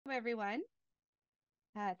everyone.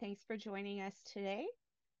 Thanks for joining us today.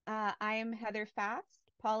 I am Heather Fast,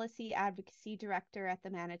 Policy Advocacy Director at the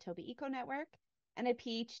Manitoba Eco-Network and a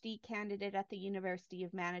PhD candidate at the University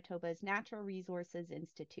of Manitoba's Natural Resources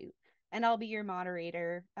Institute, and I'll be your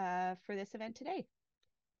moderator for this event today.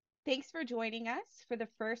 Thanks for joining us for the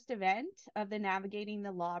first event of the Navigating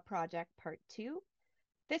the Law Project Part 2.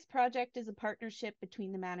 This project is a partnership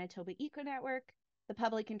between the Manitoba Eco-Network, the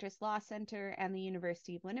Public Interest Law Center, and the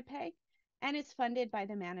University of Winnipeg, and is funded by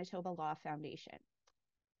the Manitoba Law Foundation.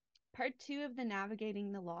 Part 2 of the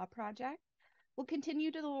Navigating the Law project will continue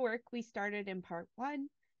to the work we started in Part 1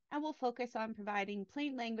 and will focus on providing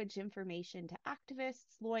plain language information to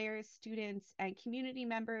activists, lawyers, students, and community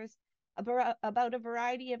members about a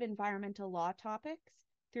variety of environmental law topics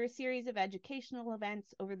through a series of educational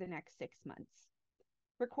events over the next 6 months.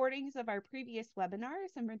 Recordings of our previous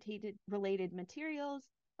webinars and related materials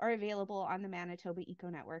are available on the Manitoba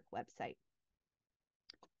Eco-Network website.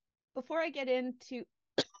 Before I get into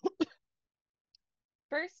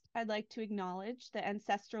First, I'd like to acknowledge the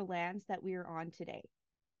ancestral lands that we are on today.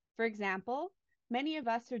 For example, many of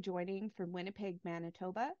us are joining from Winnipeg,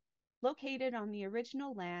 Manitoba, located on the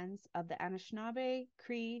original lands of the Anishinaabe,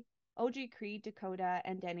 Cree, Oji-Cree, Dakota,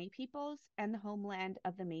 and Dene peoples, and the homeland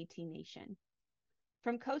of the Métis Nation.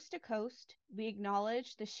 From coast to coast, we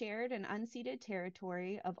acknowledge the shared and unceded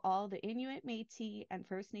territory of all the Inuit, Métis, and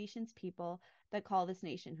First Nations people that call this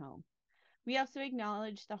nation home. We also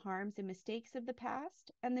acknowledge the harms and mistakes of the past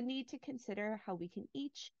and the need to consider how we can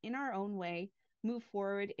each, in our own way, move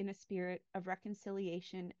forward in a spirit of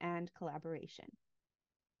reconciliation and collaboration.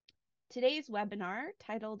 Today's webinar,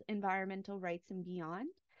 titled Environmental Rights and Beyond,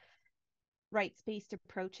 Rights-Based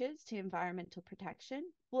Approaches to Environmental Protection,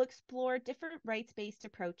 will explore different rights-based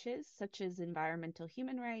approaches such as environmental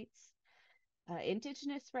human rights,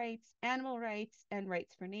 Indigenous rights, animal rights, and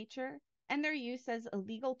rights for nature, and their use as a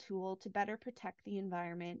legal tool to better protect the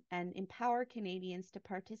environment and empower Canadians to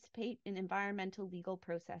participate in environmental legal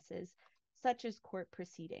processes, such as court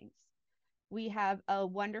proceedings. We have a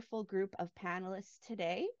wonderful group of panelists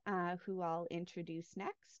today who I'll introduce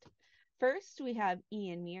next. First, we have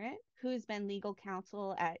Ian Miron, who's been legal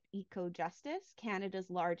counsel at Eco-Justice, Canada's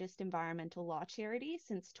largest environmental law charity,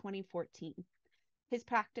 since 2014. His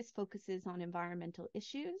practice focuses on environmental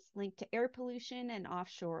issues linked to air pollution and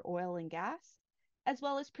offshore oil and gas, as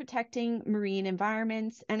well as protecting marine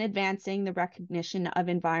environments and advancing the recognition of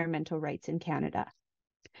environmental rights in Canada.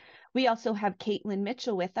 We also have Kaitlyn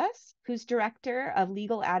Mitchell with us, who's Director of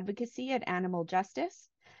Legal Advocacy at Animal Justice,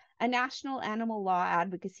 a national animal law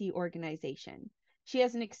advocacy organization. She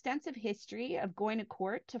has an extensive history of going to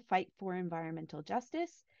court to fight for environmental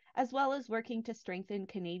justice, as well as working to strengthen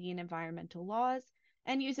Canadian environmental laws,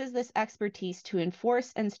 and uses this expertise to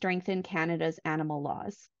enforce and strengthen Canada's animal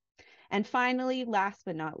laws. And finally, last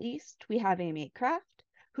but not least, we have Aimée Craft,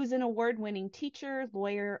 who's an award-winning teacher,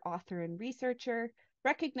 lawyer, author, and researcher,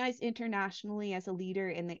 recognized internationally as a leader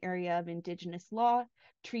in the area of Indigenous law,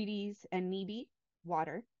 treaties, and NIBI,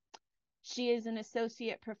 water. She is an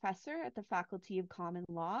associate professor at the Faculty of Common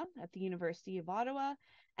Law at the University of Ottawa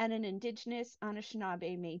and an Indigenous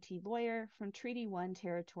Anishinaabe Métis lawyer from Treaty 1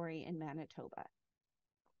 territory in Manitoba.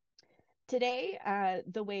 Today,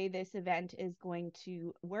 the way this event is going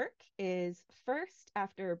to work is first,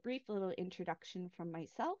 after a brief little introduction from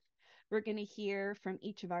myself, we're going to hear from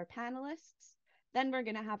each of our panelists. Then we're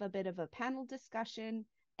going to have a bit of a panel discussion.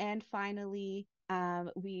 And finally,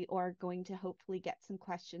 we are going to hopefully get some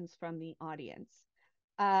questions from the audience.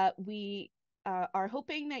 We are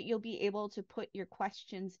hoping that you'll be able to put your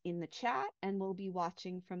questions in the chat and we'll be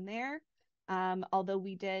watching from there. Although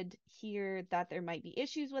we did hear that there might be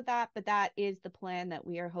issues with that, but that is the plan that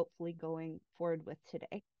we are hopefully going forward with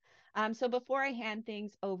today. So before I hand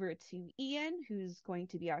things over to Ian, who's going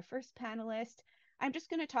to be our first panelist, I'm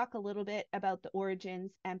just going to talk a little bit about the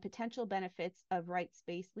origins and potential benefits of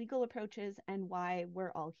rights-based legal approaches and why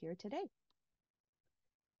we're all here today.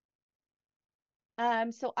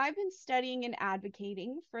 So I've been studying and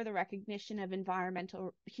advocating for the recognition of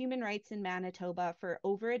environmental human rights in Manitoba for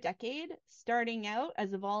over a decade, starting out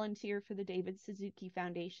as a volunteer for the David Suzuki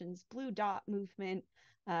Foundation's Blue Dot movement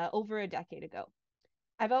over a decade ago.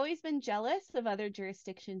 I've always been jealous of other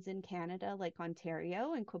jurisdictions in Canada, like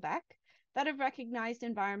Ontario and Quebec, that have recognized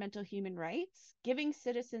environmental human rights, giving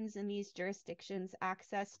citizens in these jurisdictions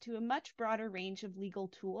access to a much broader range of legal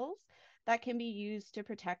tools that can be used to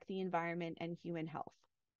protect the environment and human health.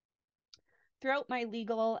 Throughout my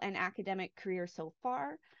legal and academic career so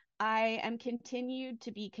far, I am continued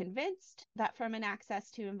to be convinced that from an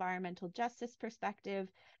access to environmental justice perspective,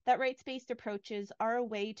 that rights-based approaches are a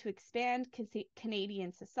way to expand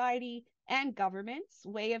Canadian society and government's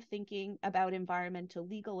way of thinking about environmental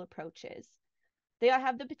legal approaches. They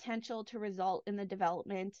have the potential to result in the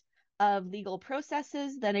development of legal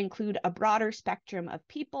processes that include a broader spectrum of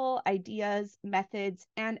people, ideas, methods,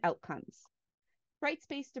 and outcomes.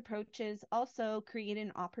 Rights-based approaches also create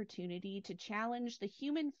an opportunity to challenge the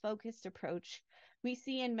human-focused approach we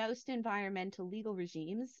see in most environmental legal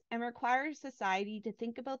regimes and require society to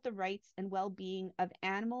think about the rights and well-being of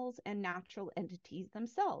animals and natural entities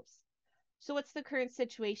themselves. So what's the current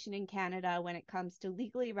situation in Canada when it comes to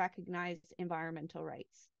legally recognized environmental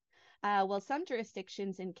rights? Well, some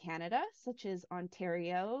jurisdictions in Canada, such as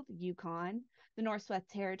Ontario, the Yukon, the Northwest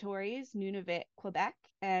Territories, Nunavut, Quebec,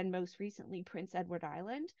 and most recently Prince Edward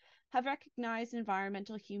Island, have recognized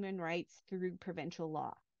environmental human rights through provincial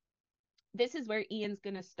law. This is where Ian's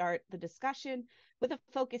going to start the discussion with a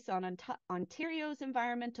focus on Ontario's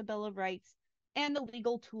Environmental Bill of Rights and the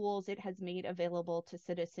legal tools it has made available to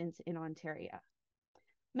citizens in Ontario.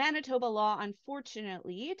 Manitoba law,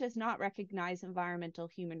 unfortunately, does not recognize environmental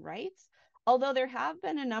human rights, although there have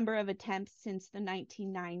been a number of attempts since the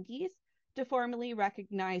 1990s to formally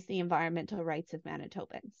recognize the environmental rights of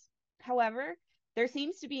Manitobans. However, there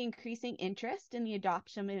seems to be increasing interest in the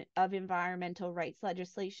adoption of environmental rights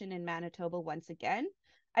legislation in Manitoba once again,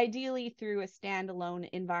 ideally through a standalone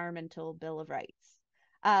Environmental Bill of Rights.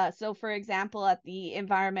 So, for example, at the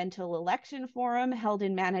Environmental Election Forum held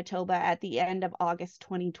in Manitoba at the end of August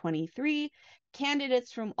 2023,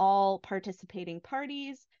 candidates from all participating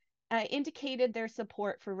parties indicated their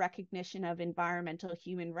support for recognition of environmental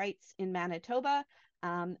human rights in Manitoba,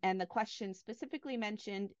 and the question specifically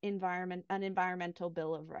mentioned an environmental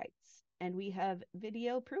bill of rights. And we have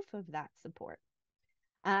video proof of that support.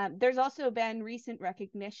 There's also been recent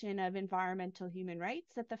recognition of environmental human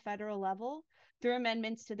rights at the federal level through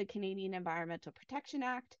amendments to the Canadian Environmental Protection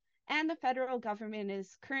Act, and the federal government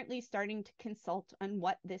is currently starting to consult on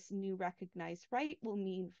what this new recognized right will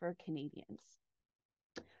mean for Canadians.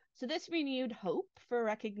 So this renewed hope for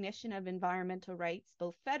recognition of environmental rights,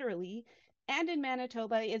 both federally and in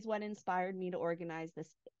Manitoba, is what inspired me to organize this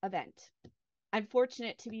event. I'm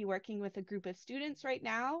fortunate to be working with a group of students right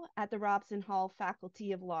now at the Robson Hall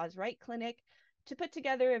Faculty of Law's Right Clinic to put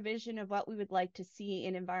together a vision of what we would like to see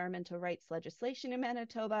in environmental rights legislation in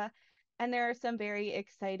Manitoba, and there are some very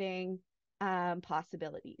exciting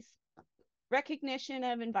possibilities. Recognition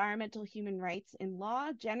of environmental human rights in law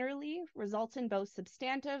generally results in both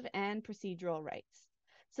substantive and procedural rights.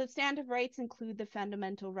 Substantive rights include the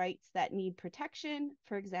fundamental rights that need protection,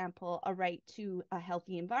 for example, a right to a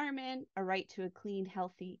healthy environment, a right to a clean,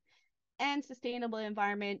 healthy, and sustainable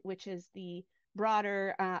environment, which is the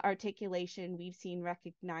broader articulation we've seen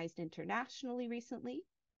recognized internationally recently.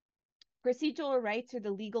 Procedural rights are the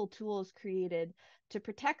legal tools created to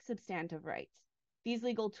protect substantive rights. These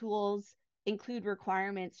legal tools include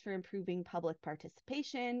requirements for improving public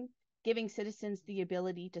participation, giving citizens the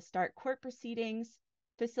ability to start court proceedings,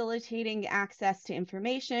 facilitating access to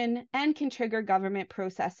information, and can trigger government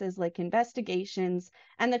processes like investigations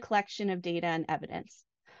and the collection of data and evidence.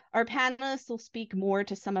 Our panelists will speak more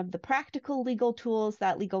to some of the practical legal tools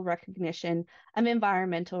that legal recognition of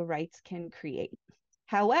environmental rights can create.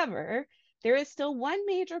 However, there is still one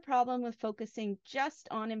major problem with focusing just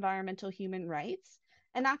on environmental human rights,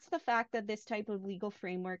 and that's the fact that this type of legal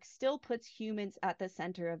framework still puts humans at the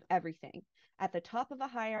center of everything, at the top of a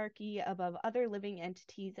hierarchy above other living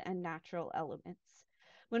entities and natural elements.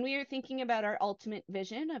 When we are thinking about our ultimate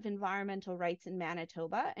vision of environmental rights in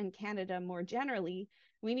Manitoba and Canada more generally,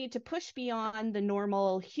 we need to push beyond the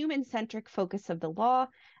normal human-centric focus of the law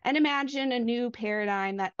and imagine a new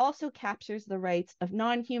paradigm that also captures the rights of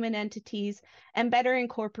non-human entities and better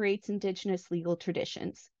incorporates Indigenous legal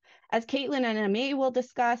traditions. As Kaitlyn and Aimée will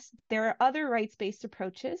discuss, there are other rights-based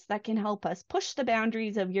approaches that can help us push the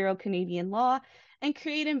boundaries of Euro-Canadian law and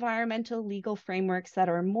create environmental legal frameworks that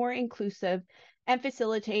are more inclusive and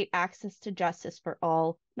facilitate access to justice for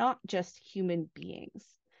all, not just human beings.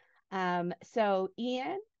 So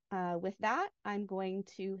Ian, with that, I'm going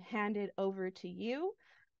to hand it over to you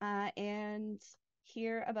and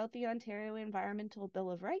hear about the Ontario Environmental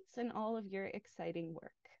Bill of Rights and all of your exciting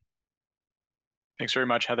work. Thanks very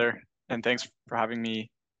much, Heather, and thanks for having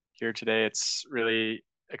me here today. It's really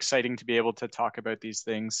exciting to be able to talk about these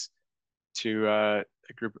things to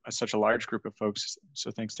such a large group of folks.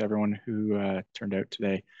 So thanks to everyone who turned out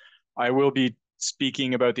today. I will be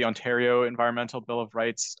speaking about the Ontario Environmental Bill of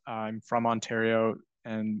Rights. I'm from Ontario,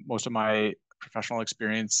 and most of my professional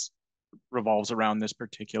experience revolves around this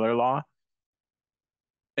particular law.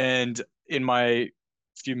 And in my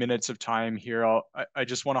few minutes of time here, I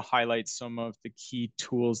just want to highlight some of the key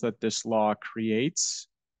tools that this law creates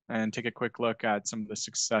and take a quick look at some of the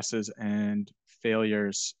successes and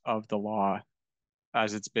failures of the law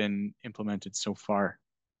as it's been implemented so far.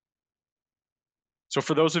 So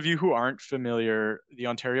for those of you who aren't familiar, the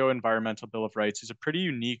Ontario Environmental Bill of Rights is a pretty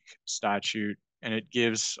unique statute, and it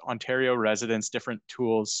gives Ontario residents different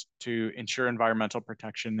tools to ensure environmental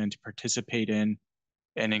protection and to participate in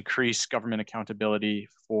and increase government accountability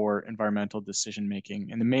for environmental decision making.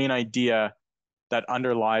 And the main idea that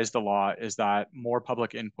underlies the law is that more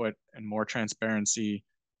public input and more transparency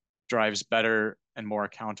drives better and more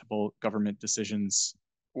accountable government decisions,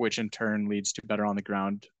 which in turn leads to better on the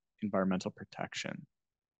ground environmental protection.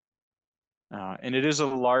 And it is a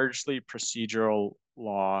largely procedural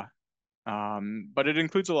law, but it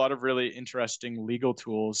includes a lot of really interesting legal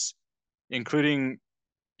tools, including,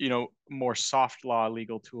 more soft law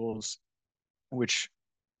legal tools, which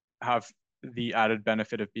have the added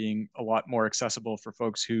benefit of being a lot more accessible for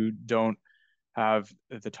folks who don't have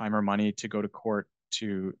the time or money to go to court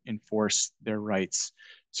to enforce their rights.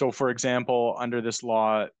 So, for example, under this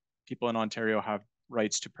law, people in Ontario have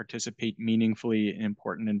rights to participate meaningfully in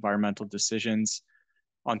important environmental decisions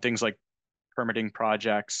on things like permitting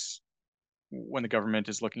projects, when the government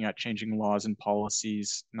is looking at changing laws and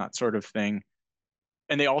policies and that sort of thing.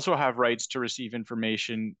 And they also have rights to receive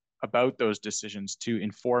information about those decisions to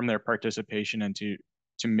inform their participation and to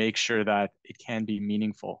make sure that it can be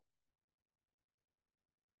meaningful.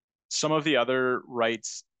 Some of the other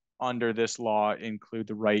rights under this law include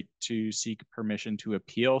the right to seek permission to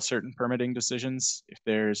appeal certain permitting decisions if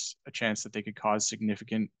there's a chance that they could cause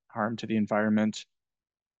significant harm to the environment,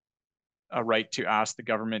 a right to ask the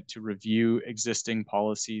government to review existing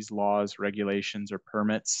policies, laws, regulations, or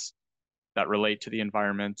permits that relate to the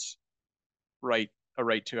environment, a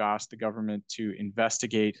right to ask the government to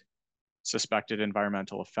investigate suspected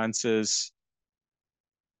environmental offenses,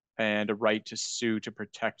 and a right to sue to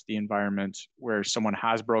protect the environment where someone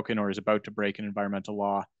has broken or is about to break an environmental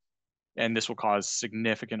law, and this will cause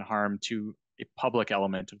significant harm to a public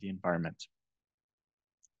element of the environment.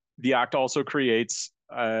 The Act also creates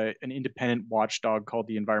an independent watchdog called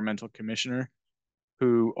the Environmental Commissioner,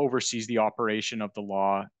 who oversees the operation of the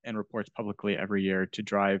law and reports publicly every year to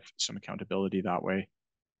drive some accountability that way.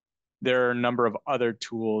 There are a number of other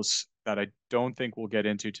tools that I don't think we'll get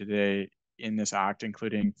into today in this act,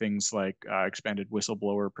 including things like expanded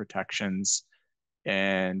whistleblower protections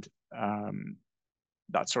and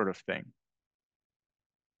that sort of thing.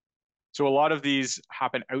 So a lot of these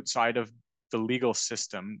happen outside of the legal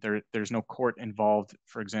system. There's no court involved,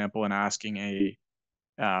 for example, in asking a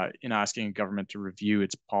government to review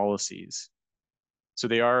its policies. So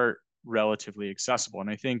they are relatively accessible. And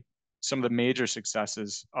I think some of the major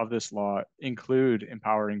successes of this law include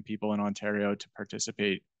empowering people in Ontario to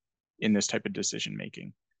participate in this type of decision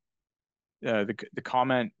making. The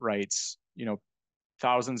comment rights,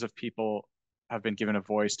 thousands of people have been given a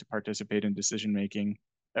voice to participate in decision making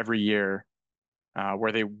every year,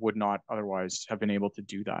 where they would not otherwise have been able to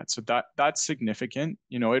do that. So that's significant.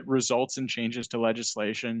 It results in changes to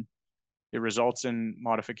legislation. It results in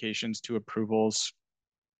modifications to approvals.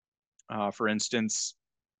 For instance,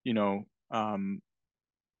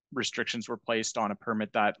 restrictions were placed on a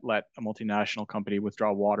permit that let a multinational company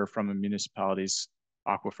withdraw water from a municipality's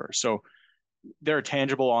aquifer. So there are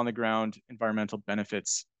tangible on the ground environmental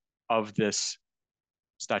benefits of this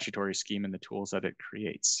statutory scheme and the tools that it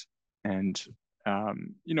creates. And, at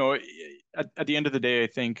the end of the day, I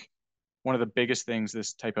think one of the biggest things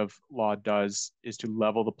this type of law does is to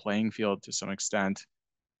level the playing field to some extent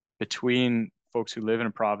between folks who live in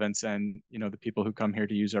a province and, the people who come here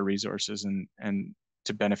to use our resources and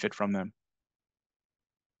to benefit from them.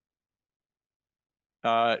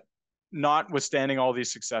 Notwithstanding all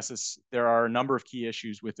these successes, there are a number of key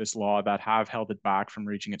issues with this law that have held it back from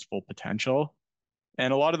reaching its full potential.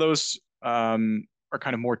 And a lot of those are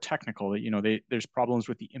kind of more technical. There's problems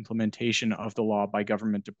with the implementation of the law by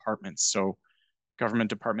government departments. So government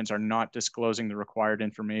departments are not disclosing the required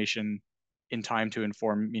information in time to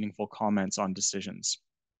inform meaningful comments on decisions.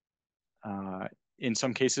 In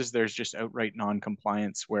some cases, there's just outright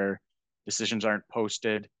non-compliance where decisions aren't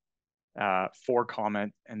posted for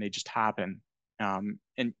comment and they just happen. And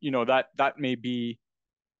that may be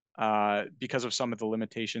because of some of the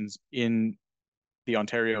limitations in the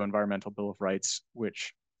Ontario Environmental Bill of Rights,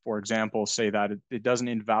 which, for example, say that it doesn't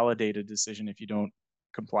invalidate a decision if you don't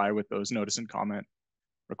comply with those notice and comment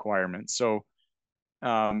requirements. So,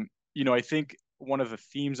 I think one of the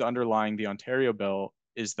themes underlying the Ontario bill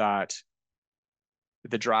is that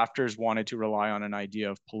the drafters wanted to rely on an idea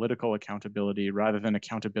of political accountability rather than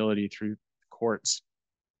accountability through courts.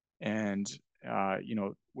 And,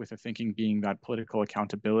 with the thinking being that political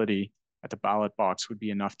accountability at the ballot box would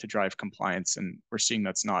be enough to drive compliance. And we're seeing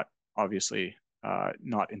that's not obviously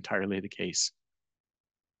not entirely the case.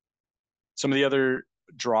 Some of the other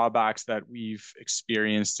drawbacks that we've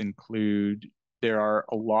experienced include there are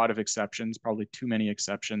a lot of exceptions, probably too many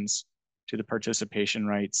exceptions to the participation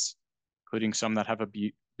rights, including some that have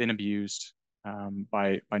been abused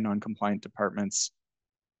by non-compliant departments.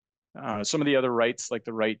 Some of the other rights, like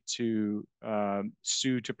the right to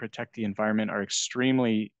sue to protect the environment, are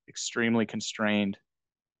extremely, extremely constrained.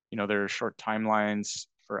 There are short timelines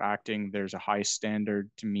for acting. There's a high standard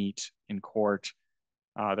to meet in court.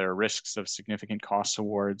 There are risks of significant cost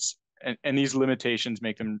awards. And these limitations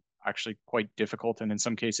make them actually quite difficult and in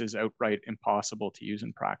some cases outright impossible to use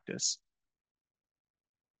in practice.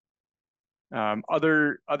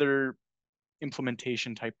 Other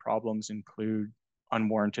implementation type problems include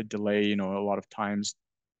unwarranted delay. A lot of times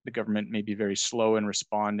the government may be very slow in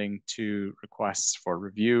responding to requests for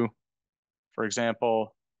review. For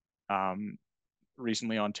example,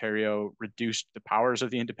 recently Ontario reduced the powers of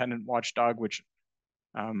the independent watchdog, which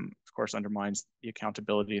of course undermines the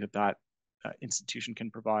accountability that institution can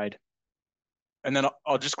provide. And then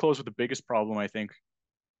I'll just close with the biggest problem, I think,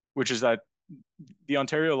 which is that the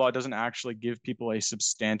Ontario law doesn't actually give people a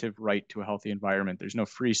substantive right to a healthy environment. There's no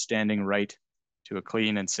freestanding right to a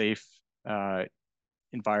clean and safe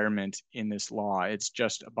environment in this law. It's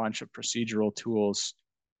just a bunch of procedural tools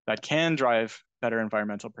that can drive better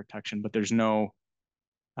environmental protection, but there's no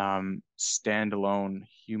standalone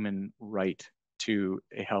human right to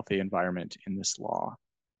a healthy environment in this law.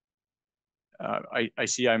 I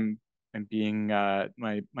see I'm being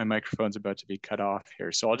my microphone's about to be cut off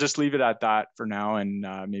here, so I'll just leave it at that for now, and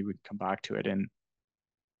maybe we can come back to it in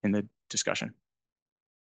the discussion.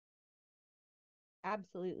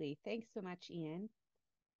 Absolutely. Thanks so much, Ian.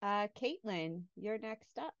 Kaitlyn, you're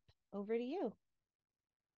next up. Over to you.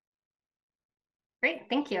 Great.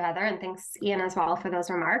 Thank you, Heather. And thanks, Ian, as well, for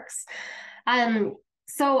those remarks.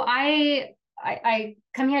 So I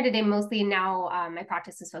come here today mostly now, my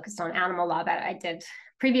practice is focused on animal law, but I did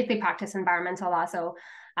previously practice environmental law. So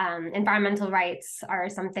environmental rights are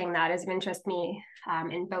something that is of interest me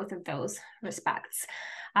in both of those respects.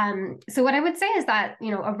 So what I would say is that,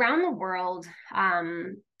 around the world,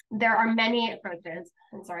 there are many approaches.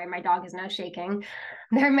 I'm sorry, my dog is now shaking.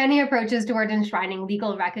 There are many approaches toward enshrining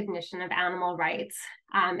legal recognition of animal rights.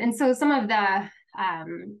 And so some of the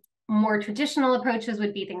more traditional approaches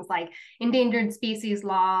would be things like endangered species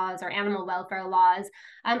laws or animal welfare laws.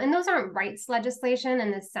 And those aren't rights legislation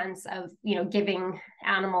in the sense of, giving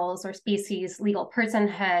animals or species legal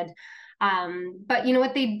personhood. But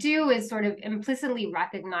what they do is sort of implicitly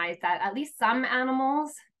recognize that at least some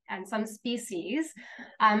animals and some species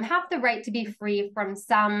have the right to be free from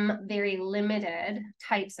some very limited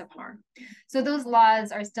types of harm. So those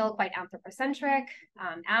laws are still quite anthropocentric.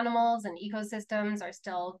 Animals and ecosystems are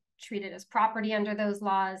still treated as property under those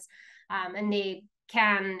laws, and they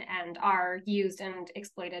can and are used and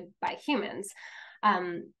exploited by humans.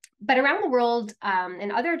 But around the world,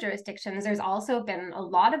 in other jurisdictions, there's also been a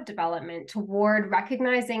lot of development toward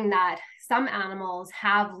recognizing that some animals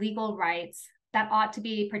have legal rights that ought to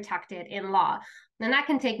be protected in law. And that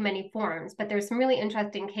can take many forms, but there's some really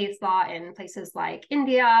interesting case law in places like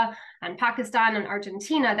India and Pakistan and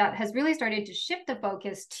Argentina that has really started to shift the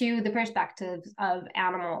focus to the perspectives of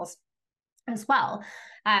animals as well.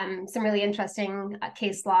 Some really interesting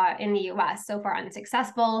case law in the US, so far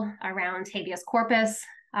unsuccessful, around habeas corpus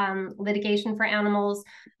litigation for animals,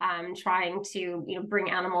 trying to bring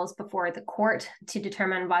animals before the court to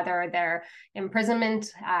determine whether their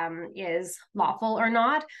imprisonment is lawful or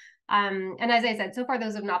not. And as I said, so far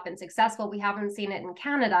those have not been successful. We haven't seen it in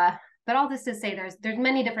Canada, but all this to say there's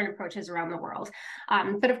many different approaches around the world.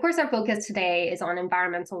 But of course our focus today is on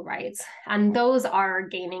environmental rights, and those are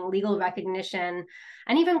gaining legal recognition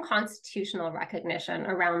and even constitutional recognition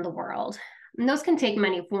around the world. And those can take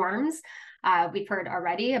many forms. We've heard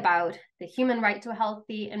already about the human right to a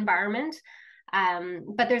healthy environment,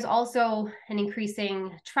 but there's also an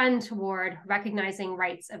increasing trend toward recognizing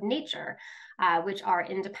rights of nature, which are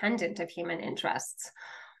independent of human interests.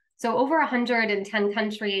 So over 110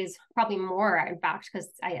 countries, probably more, in fact,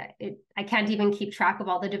 because I can't even keep track of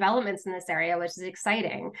all the developments in this area, which is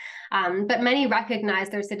exciting. But many recognize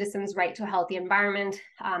their citizens' right to a healthy environment,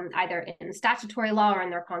 either in statutory law or in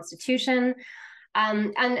their constitution.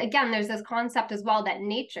 And again, there's this concept as well that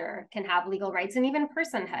nature can have legal rights and even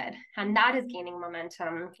personhood, and that is gaining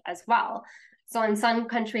momentum as well. So in some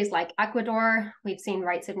countries like Ecuador, we've seen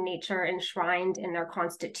rights of nature enshrined in their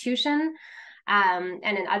constitution. And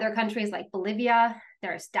in other countries like Bolivia,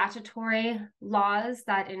 there are statutory laws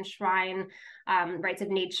that enshrine rights of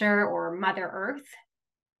nature or Mother Earth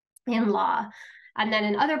in law. And then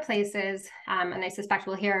in other places, and I suspect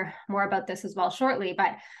we'll hear more about this as well shortly,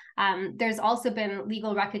 but there's also been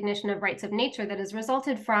legal recognition of rights of nature that has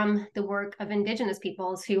resulted from the work of Indigenous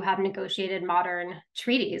peoples who have negotiated modern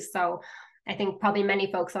treaties. So I think probably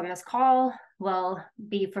many folks on this call will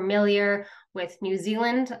be familiar with New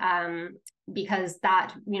Zealand, because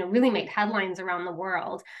that really made headlines around the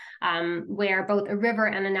world, where both a river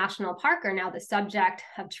and a national park are now the subject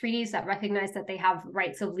of treaties that recognize that they have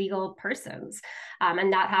rights of legal persons.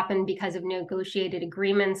 And that happened because of negotiated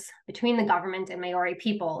agreements between the government and Maori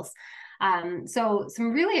peoples. So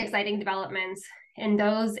some really exciting developments in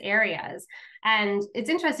those areas. And it's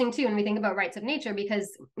interesting too when we think about rights of nature,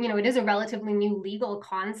 because it is a relatively new legal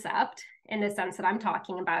concept in the sense that I'm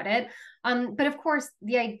talking about it. But of course,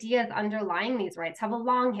 the ideas underlying these rights have a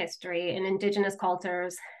long history in Indigenous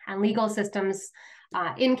cultures and legal systems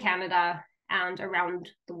in Canada and around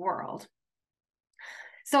the world.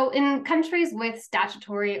 So in countries with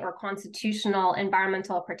statutory or constitutional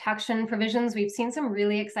environmental protection provisions, we've seen some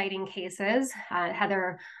really exciting cases.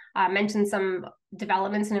 Heather mentioned some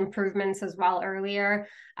developments and improvements as well earlier.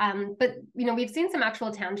 But we've seen some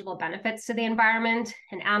actual tangible benefits to the environment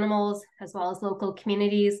and animals, as well as local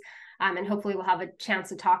communities. And hopefully we'll have a chance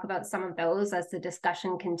to talk about some of those as the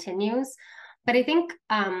discussion continues. But I think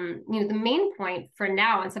the main point for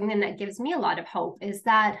now, and something that gives me a lot of hope, is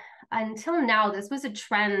that until now, this was a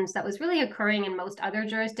trend that was really occurring in most other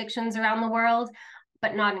jurisdictions around the world,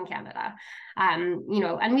 but not in Canada. And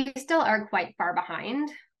we still are quite far behind.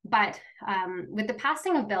 But with the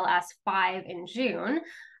passing of Bill S5 in June,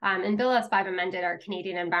 and Bill S5 amended our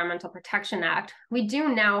Canadian Environmental Protection Act, we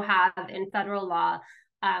do now have in federal law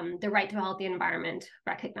the right to a healthy environment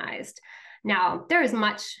recognized. Now, there is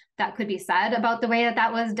much that could be said about the way that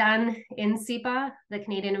that was done in CEPA, the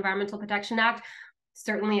Canadian Environmental Protection Act.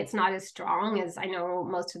 Certainly, it's not as strong as I know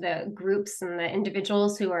most of the groups and the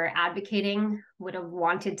individuals who are advocating would have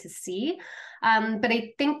wanted to see. But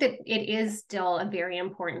I think that it is still a very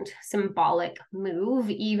important symbolic move,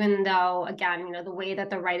 even though, again, the way that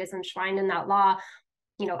the right is enshrined in that law,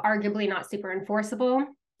 arguably not super enforceable,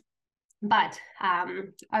 but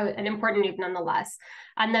an important move nonetheless.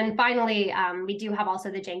 And then finally, we do have also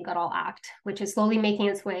the Jane Goodall Act, which is slowly making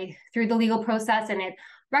its way through the legal process, and it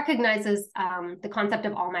recognizes the concept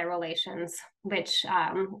of all my relations, which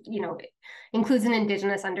includes an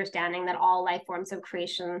Indigenous understanding that all life forms of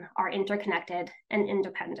creation are interconnected and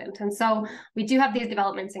independent. And so we do have these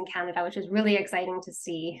developments in Canada, which is really exciting to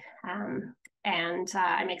see. And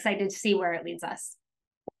I'm excited to see where it leads us.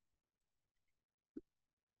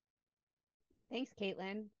 Thanks,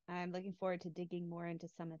 Kaitlyn. I'm looking forward to digging more into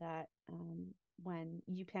some of that when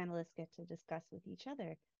you panelists get to discuss with each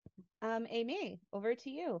other. Aimée, over to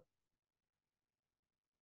you.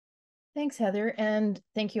 Thanks, Heather. And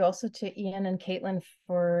thank you also to Ian and Kaitlyn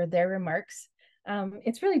for their remarks.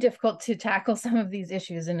 It's really difficult to tackle some of these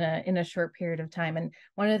issues in a short period of time. And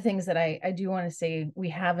one of the things that I do want to say we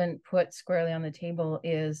haven't put squarely on the table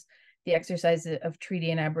is the exercise of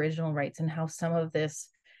treaty and Aboriginal rights and how some of this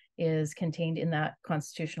is contained in that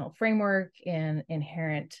constitutional framework and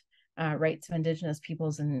inherent rights of Indigenous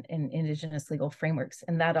peoples and Indigenous legal frameworks.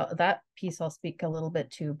 And that piece I'll speak a little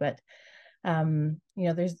bit to, but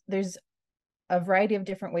there's a variety of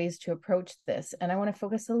different ways to approach this. And I want to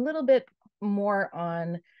focus a little bit more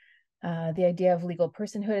on the idea of legal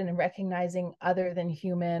personhood and recognizing other than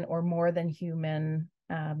human or more than human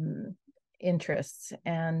interests.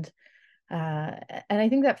 And I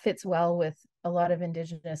think that fits well with a lot of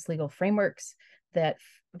Indigenous legal frameworks that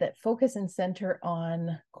focus and center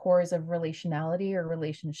on cores of relationality or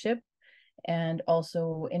relationship, and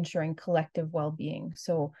also ensuring collective well-being.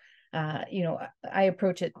 So, I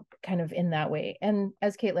approach it kind of in that way. And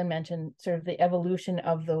as Kaitlyn mentioned, sort of the evolution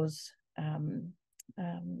of those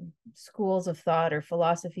schools of thought or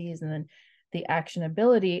philosophies, and then the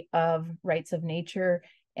actionability of rights of nature,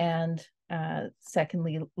 and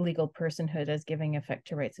secondly, legal personhood as giving effect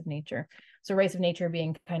to rights of nature. So rights of nature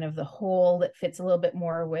being kind of the whole that fits a little bit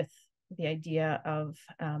more with the idea of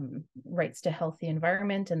rights to healthy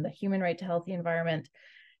environment and the human right to healthy environment.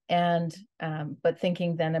 And but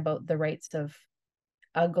thinking then about the rights of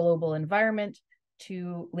a global environment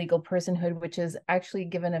to legal personhood, which is actually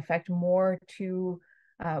given effect more to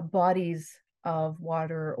bodies of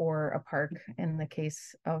water or a park in the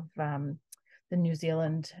case of the New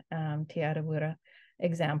Zealand Te Arawira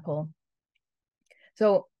example.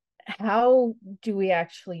 So how do we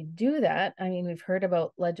actually do that? I mean, we've heard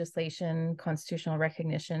about legislation, constitutional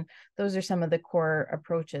recognition. Those are some of the core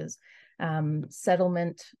approaches.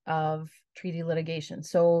 Settlement of treaty litigation.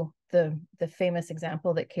 So the famous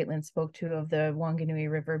example that Kaitlyn spoke to of the Wanganui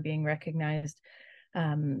River being recognized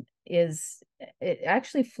it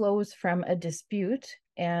actually flows from a dispute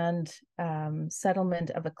and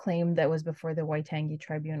settlement of a claim that was before the Waitangi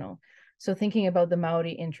Tribunal. So thinking about the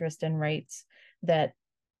Maori interest and rights that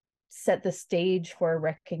set the stage for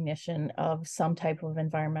recognition of some type of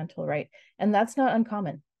environmental right. And that's not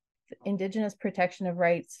uncommon. Indigenous protection of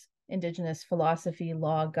rights, Indigenous philosophy,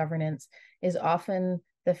 law, governance is often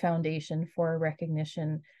the foundation for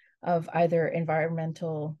recognition of either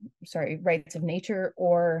rights of nature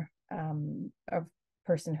or of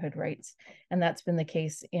personhood rights. And that's been the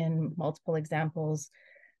case in multiple examples,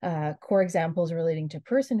 core examples relating to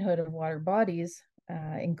personhood of water bodies,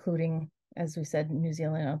 including, as we said, New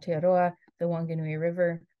Zealand, Aotearoa, the Wanganui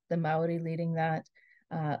River, the Maori leading that,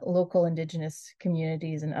 local Indigenous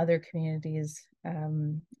communities and other communities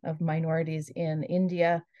of minorities in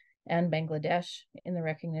India and Bangladesh in the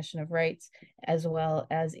recognition of rights, as well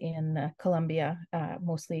as in Colombia,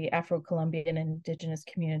 mostly Afro-Colombian Indigenous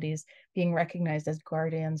communities being recognized as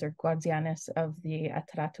guardians or guardianes of the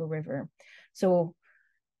Atrato River. So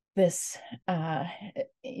this,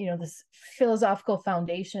 this philosophical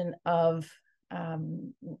foundation of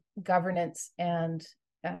governance and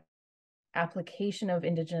application of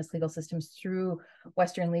Indigenous legal systems through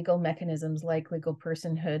Western legal mechanisms like legal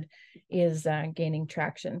personhood is gaining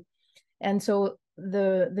traction. And so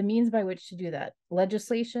the means by which to do that: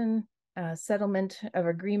 legislation, settlement of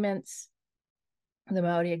agreements. The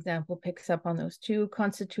Maori example picks up on those two: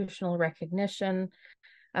 constitutional recognition,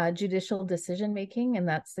 judicial decision making, and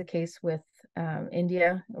that's the case with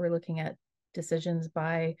India. We're looking at decisions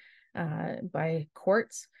by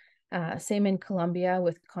courts. Same in Colombia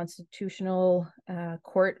with constitutional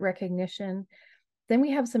court recognition. Then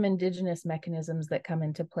we have some Indigenous mechanisms that come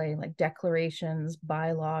into play, like declarations,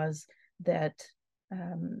 bylaws that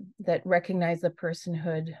recognize the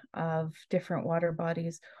personhood of different water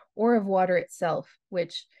bodies or of water itself,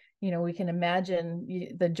 which, we can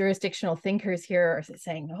imagine the jurisdictional thinkers here are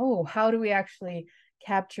saying, oh, how do we actually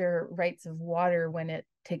capture rights of water when it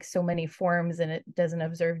takes so many forms and it doesn't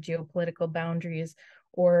observe geopolitical boundaries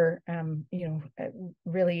or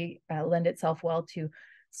really lend itself well to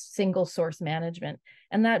single source management?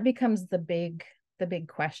 And that becomes the big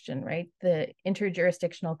question, right? The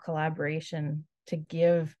interjurisdictional collaboration to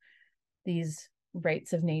give these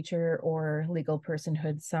rights of nature or legal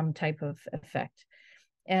personhood some type of effect.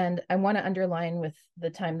 And I want to underline, with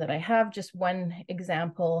the time that I have, just one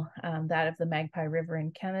example, that of the Magpie River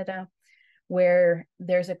in Canada, where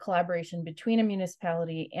there's a collaboration between a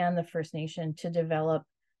municipality and the First Nation to develop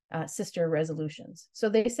sister resolutions. So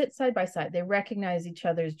they sit side by side. They recognize each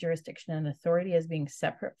other's jurisdiction and authority as being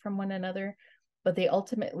separate from one another, but they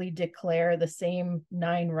ultimately declare the same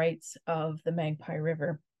 9 rights of the Magpie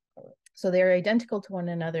River. So they're identical to one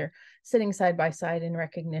another, sitting side by side in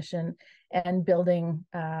recognition and building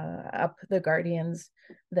up the guardians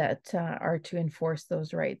that are to enforce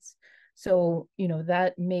those rights. So,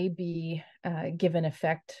 that may be given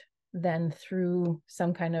effect then through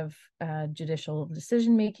some kind of judicial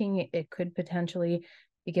decision making. It could potentially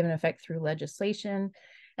be given effect through legislation.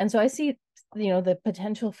 And so I see, the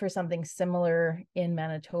potential for something similar in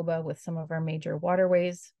Manitoba with some of our major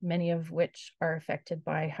waterways, many of which are affected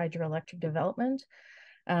by hydroelectric development.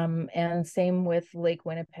 And same with Lake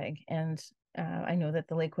Winnipeg. And I know that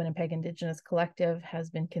the Lake Winnipeg Indigenous Collective has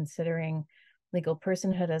been considering legal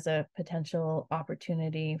personhood as a potential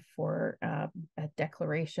opportunity for a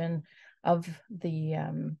declaration of the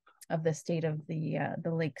state of the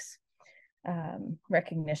lakes,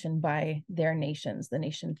 recognition by their nations, the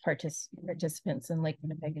nation participants in Lake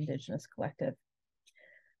Winnipeg Indigenous Collective.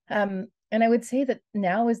 And I would say that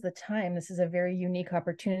now is the time. This is a very unique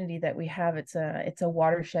opportunity that we have. It's a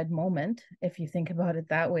watershed moment, if you think about it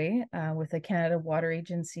that way, with the Canada Water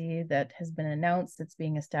Agency that has been announced. It's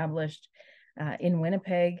being established in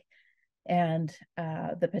Winnipeg, and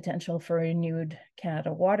the potential for a renewed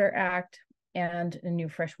Canada Water Act and a new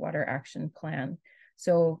freshwater action plan.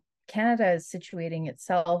 So Canada is situating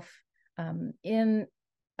itself in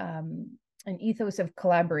an ethos of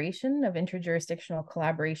collaboration, of interjurisdictional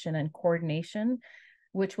collaboration and coordination,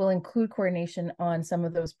 which will include coordination on some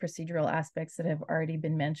of those procedural aspects that have already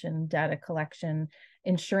been mentioned: data collection,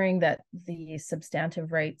 ensuring that the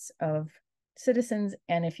substantive rights of citizens,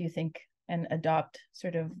 and if you think and adopt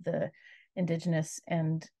sort of the Indigenous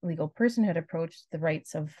and legal personhood approach, the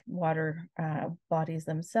rights of water bodies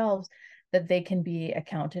themselves, that they can be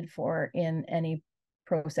accounted for in any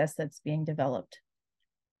process that's being developed.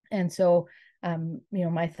 And so,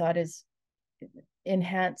 my thought is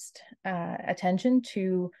enhanced attention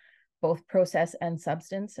to both process and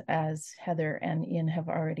substance, as Heather and Ian have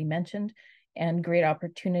already mentioned, and great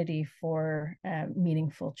opportunity for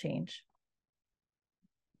meaningful change.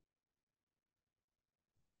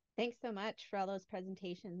 Thanks so much for all those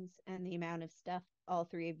presentations and the amount of stuff all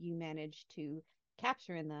three of you managed to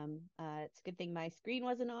capture in them. It's a good thing my screen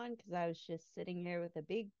wasn't on, because I was just sitting there with a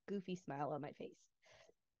big goofy smile on my face.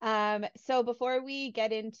 So before we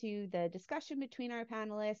get into the discussion between our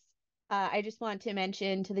panelists, I just want to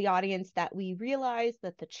mention to the audience that we realize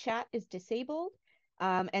that the chat is disabled.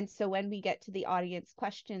 And so when we get to the audience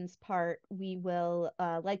questions part, we will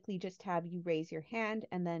likely just have you raise your hand,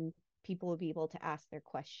 and then people will be able to ask their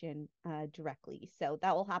question directly. So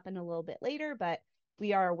that will happen a little bit later, but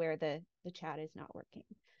we are aware the chat is not working.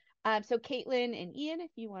 So Kaitlyn and Ian,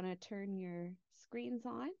 if you want to turn your screens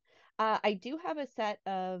on. I do have a set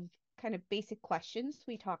of kind of basic questions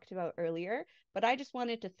we talked about earlier, but I just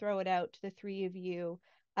wanted to throw it out to the three of you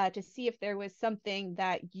to see if there was something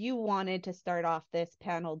that you wanted to start off this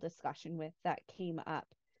panel discussion with that came up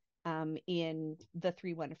in the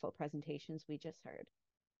three wonderful presentations we just heard.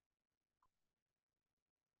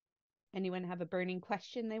 Anyone have a burning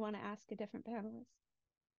question they want to ask a different panelist?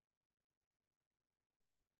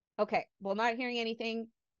 Okay, well, not hearing anything.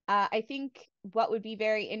 I think what would be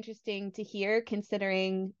very interesting to hear,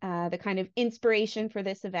 considering the kind of inspiration for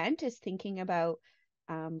this event, is thinking about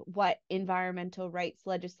what environmental rights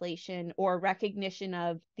legislation or recognition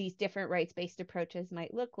of these different rights-based approaches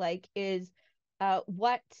might look like. Is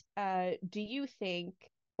what do you think,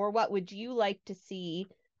 or what would you like to see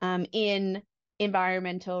in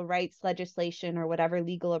environmental rights legislation, or whatever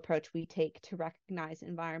legal approach we take to recognize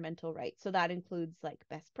environmental rights? So that includes like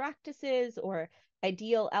best practices or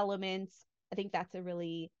ideal elements. I think that's a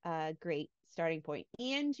really great starting point.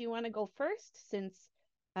 Ian, do you want to go first, since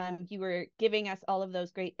you were giving us all of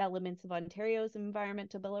those great elements of Ontario's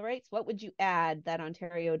Environmental Bill of Rights? What would you add that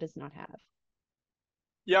Ontario does not have?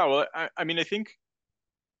 Yeah, well, I mean, I think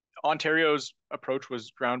Ontario's approach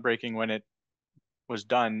was groundbreaking when it was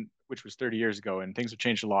done, which was 30 years ago, and things have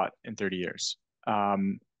changed a lot in 30 years.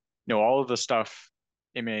 All of the stuff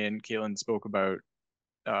Aimée and Kaitlyn spoke about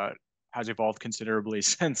has evolved considerably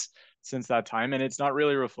since that time, and it's not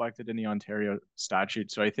really reflected in the Ontario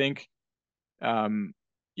statute. So I think, in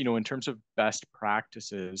terms of best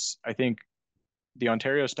practices, I think the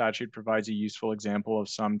Ontario statute provides a useful example of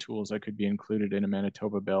some tools that could be included in a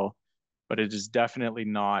Manitoba bill, but it is definitely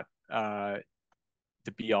not the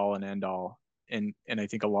be all and end all. And I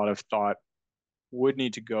think a lot of thought would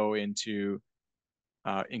need to go into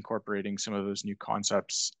incorporating some of those new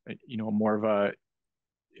concepts, more of a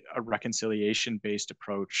reconciliation-based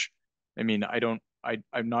approach. I mean,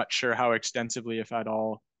 I'm not sure how extensively, if at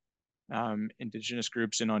all, Indigenous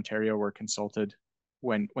groups in Ontario were consulted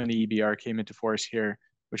when the EBR came into force here,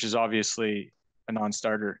 which is obviously a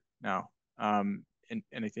non-starter now. And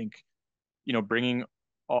I think, bringing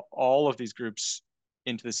all of these groups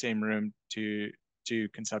into the same room to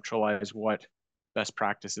conceptualize what best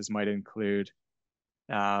practices might include,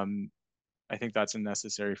 I think that's a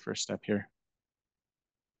necessary first step here.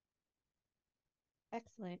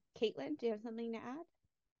 Excellent. Kaitlyn, do you have something to add?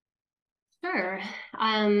 Sure.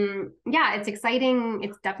 Yeah, it's exciting.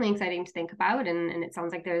 It's definitely exciting to think about, and it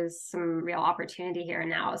sounds like there's some real opportunity here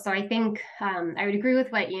now. So I think I would agree with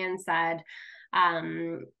what Ian said.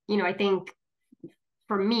 I think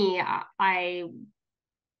for me, I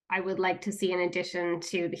would like to see, in addition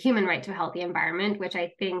to the human right to a healthy environment, which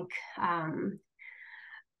I think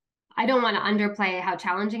I don't want to underplay how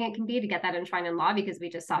challenging it can be to get that enshrined in law, because we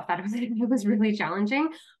just saw federally it was really challenging.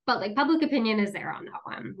 But like, public opinion is there on that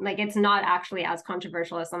one. Like, it's not actually as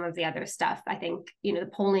controversial as some of the other stuff. I think, the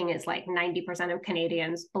polling is like 90% of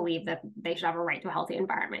Canadians believe that they should have a right to a healthy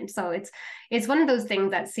environment. So it's one of those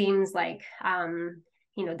things that seems like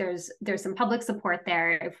there's some public support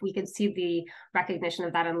there. If we could see the recognition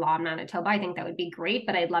of that in law in Manitoba, I think that would be great,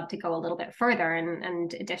 but I'd love to go a little bit further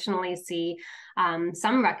and additionally see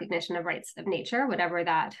some recognition of rights of nature, whatever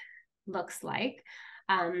that looks like.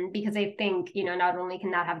 Because I think, not only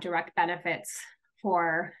can that have direct benefits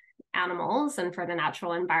for animals and for the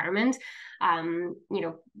natural environment,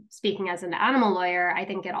 speaking as an animal lawyer, I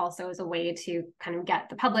think it also is a way to kind of get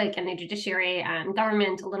the public and the judiciary and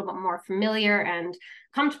government a little bit more familiar and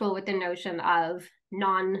comfortable with the notion of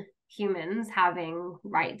non-humans having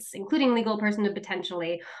rights, including legal personhood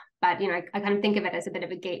potentially, But, I kind of think of it as a bit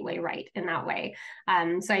of a gateway right in that way.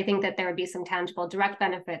 So I think that there would be some tangible direct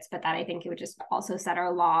benefits, but that I think it would just also set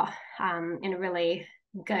our law in a really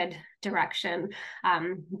good direction,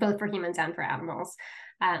 both for humans and for animals.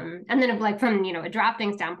 And then like from, a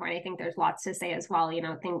drafting standpoint, I think there's lots to say as well,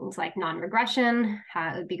 things like non-regression.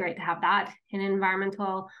 It would be great to have that in an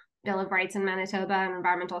environmental Bill of Rights in Manitoba, an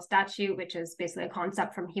environmental statute, which is basically a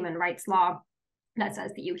concept from human rights law that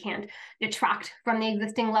says that you can't detract from the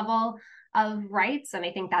existing level of rights. And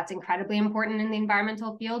I think that's incredibly important in the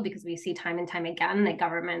environmental field, because we see time and time again that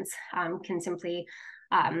governments can simply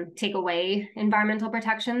take away environmental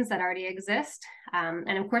protections that already exist.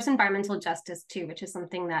 And of course, environmental justice too, which is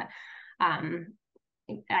something that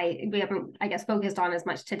we haven't, I guess, focused on as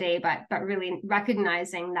much today, but really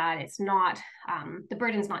recognizing that it's not, the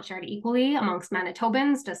burden's not shared equally amongst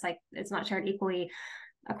Manitobans, just like it's not shared equally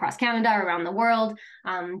across Canada or around the world.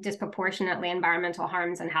 Disproportionately, environmental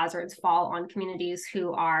harms and hazards fall on communities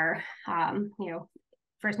who are,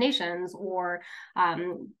 First Nations, or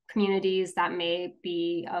communities that may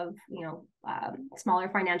be of, smaller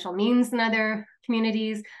financial means than other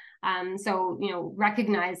communities. So,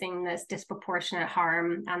 recognizing this disproportionate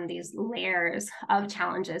harm and these layers of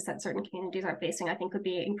challenges that certain communities are facing, I think would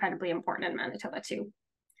be incredibly important in Manitoba too.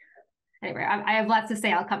 Anyway, I have lots to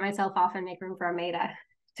say. I'll cut myself off and make room for Aimée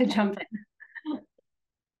to jump in.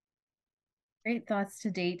 Great thoughts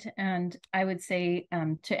to date. And I would say,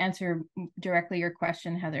 to answer directly your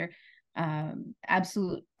question, Heather,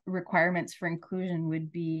 absolute requirements for inclusion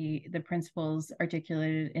would be the principles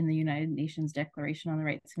articulated in the United Nations Declaration on the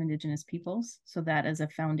Rights of Indigenous Peoples. So that as a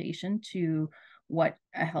foundation to what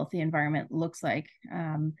a healthy environment looks like,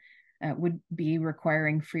 would be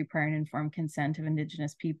requiring free, prior, and informed consent of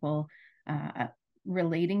Indigenous people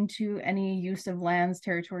relating to any use of lands,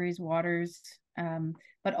 territories, waters,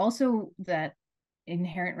 but also that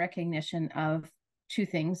inherent recognition of two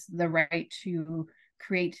things: the right to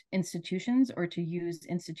create institutions or to use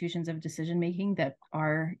institutions of decision-making that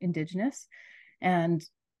are Indigenous. And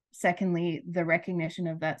secondly, the recognition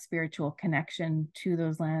of that spiritual connection to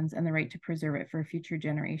those lands and the right to preserve it for future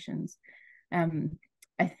generations.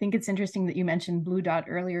 I think it's interesting that you mentioned Blue Dot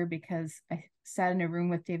earlier, because I sat in a room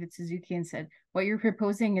with David Suzuki and said, what you're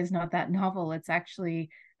proposing is not that novel. It's actually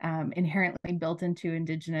inherently built into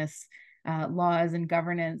Indigenous laws and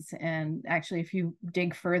governance. And actually, if you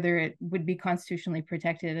dig further, it would be constitutionally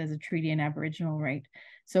protected as a treaty and Aboriginal right.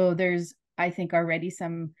 So there's, I think, already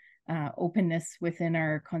some openness within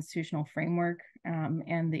our constitutional framework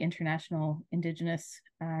and the international Indigenous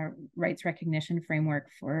rights recognition framework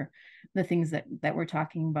for the things that we're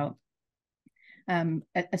talking about.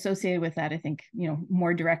 Associated with that, I think,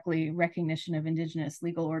 more directly, recognition of Indigenous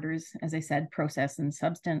legal orders, as I said, process and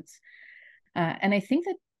substance. And I think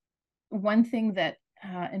that one thing that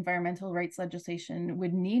environmental rights legislation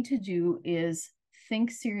would need to do is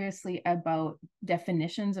think seriously about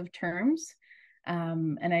definitions of terms.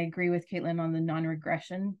 And I agree with Kaitlyn on the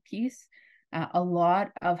non-regression piece. A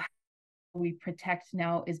lot of how we protect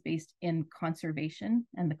now is based in conservation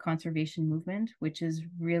and the conservation movement, which is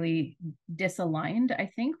really disaligned, I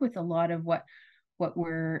think, with a lot of what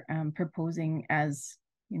we're proposing as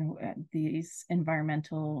these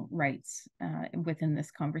environmental rights within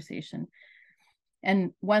this conversation.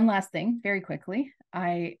 And one last thing, very quickly,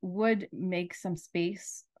 I would make some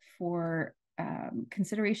space for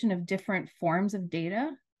consideration of different forms of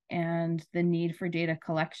data and the need for data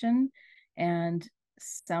collection and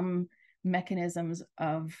some mechanisms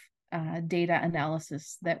of data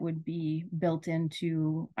analysis that would be built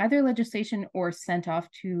into either legislation or sent off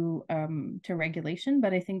to regulation.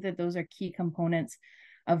 But I think that those are key components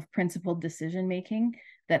of principled decision making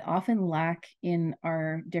that often lack in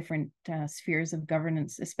our different spheres of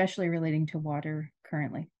governance, especially relating to water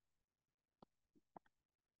currently.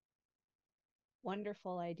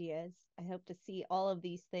 Wonderful ideas. I hope to see all of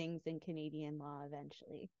these things in Canadian law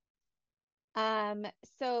eventually.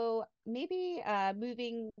 So maybe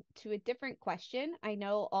moving to a different question. I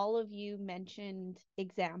know all of you mentioned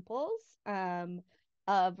examples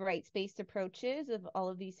of rights-based approaches, of all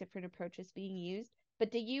of these different approaches being used, but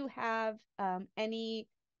do you have any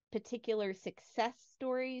particular success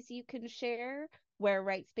stories you can share where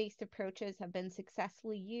rights-based approaches have been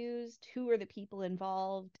successfully used? Who are the people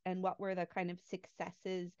involved, and what were the kind of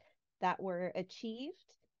successes that were achieved?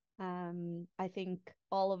 I think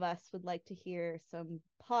all of us would like to hear some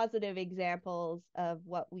positive examples of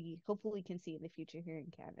what we hopefully can see in the future here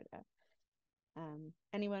in Canada.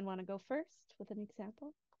 Anyone want to go first with an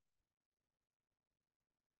example?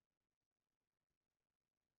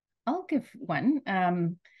 I'll give one.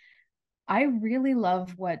 I really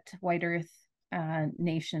love what White Earth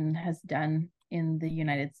nation has done in the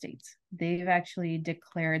United States. They've actually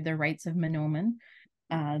declared the rights of Minoman,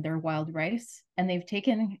 their wild rice, and they've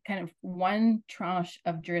taken kind of one tranche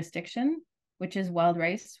of jurisdiction, which is wild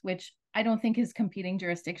rice, which I don't think is competing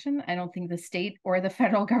jurisdiction. I don't think the state or the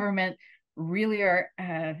federal government really are,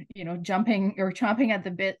 jumping or chomping at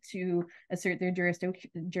the bit to assert their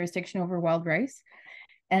jurisdiction over wild rice.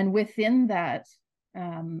 And within that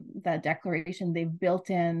declaration, they've built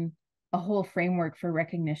in a whole framework for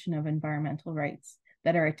recognition of environmental rights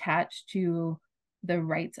that are attached to the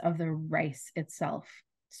rights of the rice itself.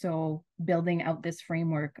 So building out this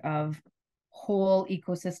framework of whole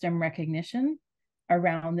ecosystem recognition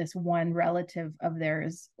around this one relative of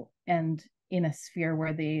theirs, and in a sphere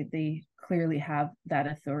where they clearly have that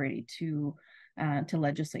authority to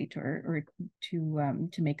legislate or to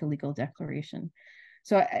make a legal declaration.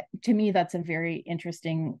 So to me, that's a very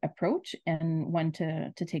interesting approach and one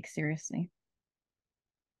to take seriously.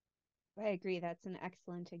 I agree. That's an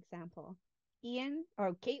excellent example. Ian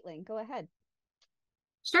or Kaitlyn, go ahead.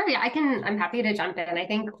 Sure. Yeah, I'm happy to jump in. I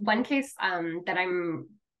think one case that I'm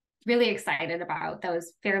really excited about that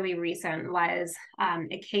was fairly recent was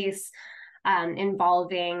a case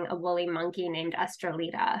involving a woolly monkey named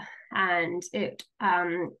Estrelita. And it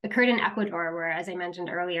occurred in Ecuador, where, as I mentioned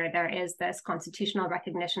earlier, there is this constitutional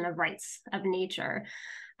recognition of rights of nature.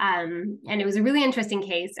 And it was a really interesting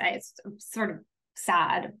case. It's sort of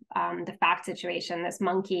sad, the fact situation. This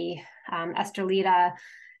monkey, Estrelita,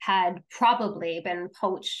 had probably been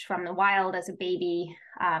poached from the wild as a baby.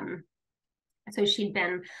 So she'd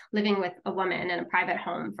been living with a woman in a private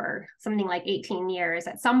home for something like 18 years.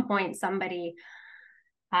 At some point, somebody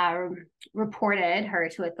reported her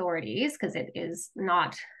to authorities, because it is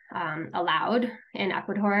not allowed in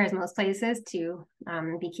Ecuador, as most places, to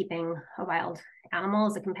be keeping a wild animal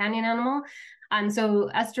as a companion animal. So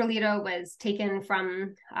Estrelita was taken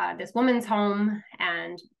from this woman's home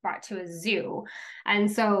and brought to a zoo. And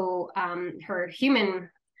so her human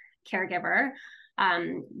caregiver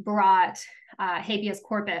brought habeas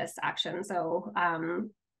corpus action. So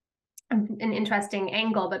an interesting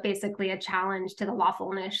angle, but basically a challenge to the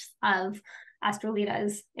lawfulness of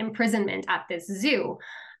Estrelita's imprisonment at this zoo.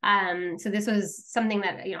 So this was something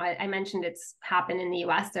that, I mentioned it's happened in the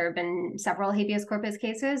US. There have been several habeas corpus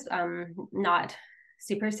cases, not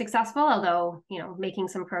super successful, although, making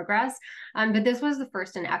some progress. But this was the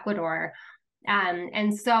first in Ecuador.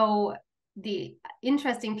 And so the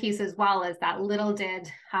interesting piece as well is that little did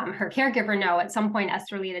her caregiver know, at some point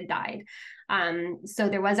Estrelita died. So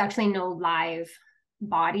there was actually no live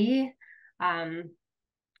body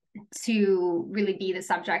to really be the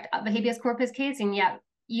subject of a habeas corpus case. And yet,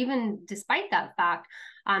 even despite that fact,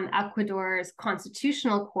 Ecuador's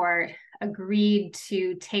constitutional court agreed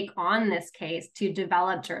to take on this case to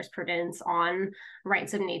develop jurisprudence on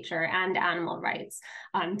rights of nature and animal rights.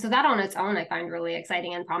 So that on its own, I find really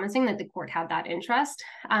exciting and promising that the court had that interest.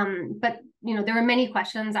 But, there were many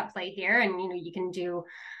questions at play here, and, you can do,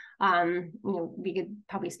 we could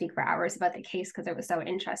probably speak for hours about the case because it was so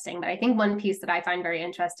interesting. But I think one piece that I find very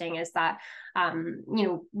interesting is that,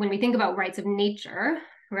 when we think about rights of nature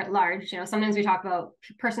writ large, sometimes we talk about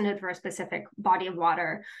personhood for a specific body of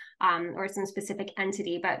water or some specific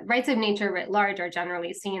entity, but rights of nature writ large are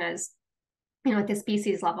generally seen as, at the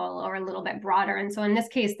species level or a little bit broader. And so in this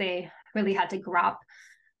case, they really had to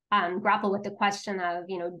grapple with the question of,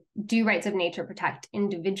 do rights of nature protect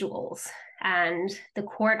individuals? And the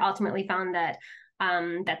court ultimately found that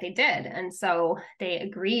they did. And so they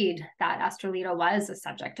agreed that Estrelita was a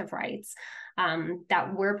subject of rights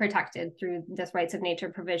that were protected through this rights of nature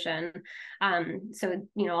provision. So,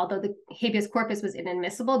 although the habeas corpus was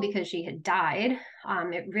inadmissible because she had died,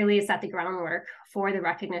 it really set the groundwork for the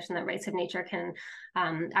recognition that rights of nature can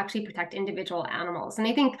actually protect individual animals. And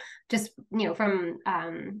I think just, from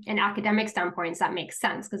an academic standpoint, that makes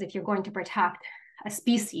sense, because if you're going to protect a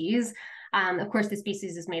species, of course, the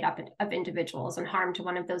species is made up of individuals, and harm to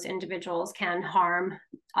one of those individuals can harm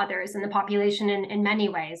others in the population in many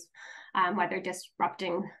ways, whether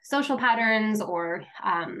disrupting social patterns or,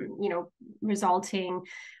 resulting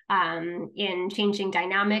in changing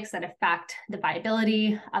dynamics that affect the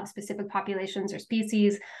viability of specific populations or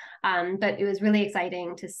species. But it was really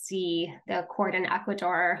exciting to see the court in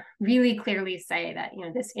Ecuador really clearly say that,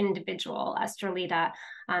 this individual, Estrelita,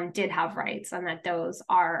 did have rights, and that those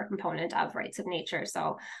are a component of rights of nature.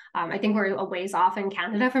 So I think we're a ways off in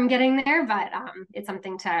Canada from getting there, but it's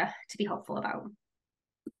something to be hopeful about.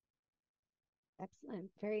 Excellent.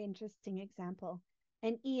 Very interesting example.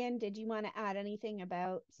 And Ian, did you want to add anything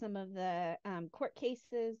about some of the court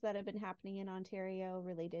cases that have been happening in Ontario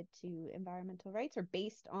related to environmental rights or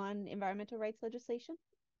based on environmental rights legislation?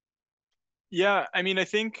 Yeah, I mean, I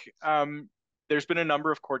think there's been a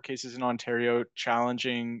number of court cases in Ontario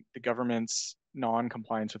challenging the government's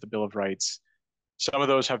non-compliance with the Bill of Rights. Some of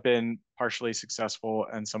those have been partially successful,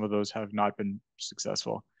 and some of those have not been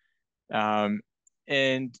successful. And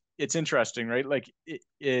it's interesting, right? Like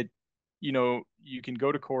you know, you can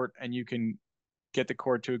go to court and you can get the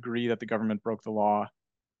court to agree that the government broke the law.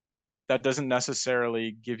 That doesn't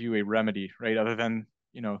necessarily give you a remedy, right? Other than,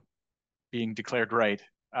 you know, being declared right.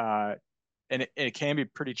 And it can be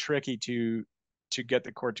pretty tricky to get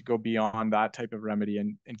the court to go beyond that type of remedy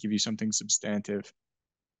and give you something substantive.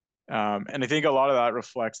 And I think a lot of that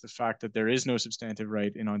reflects the fact that there is no substantive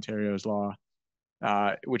right in Ontario's law,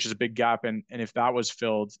 which is a big gap. And if that was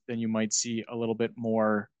filled, then you might see a little bit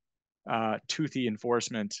more toothy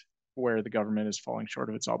enforcement where the government is falling short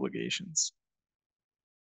of its obligations.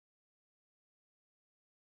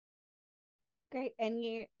 Great.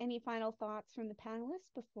 Any final thoughts from the panelists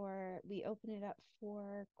before we open it up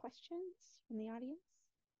for questions from the audience?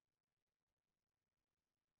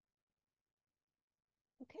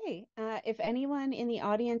 Okay. If anyone in the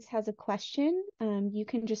audience has a question, you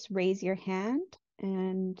can just raise your hand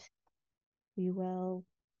and we will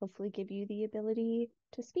hopefully give you the ability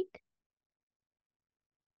to speak.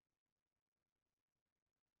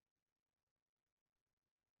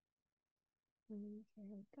 Here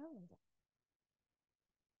we go.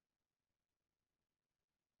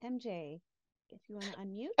 MJ, if you want to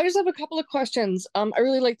unmute. I just have a couple of questions. I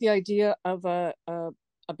really like the idea of a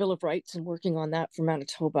Bill of Rights and working on that for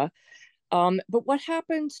Manitoba. But what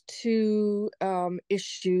happens to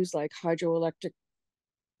issues like hydroelectric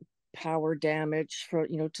power damage for,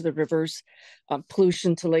 you know, to the rivers,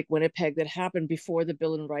 pollution to Lake Winnipeg that happened before the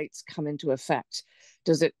Bill of Rights come into effect?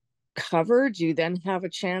 Does it cover? Do you then have a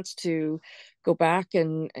chance to go back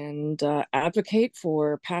and advocate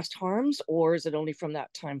for past harms, or is it only from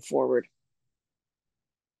that time forward?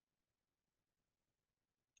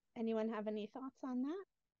 Anyone have any thoughts on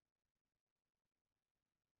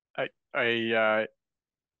that? I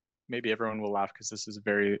maybe everyone will laugh because this is a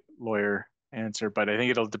very lawyer answer, but I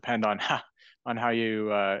think it'll depend on how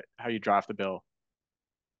you draft the bill.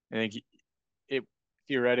 I think it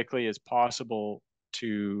theoretically is possible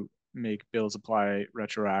to make bills apply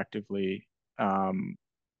retroactively.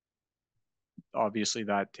 Obviously,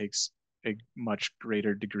 that takes a much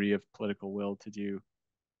greater degree of political will to do.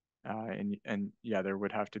 And yeah, there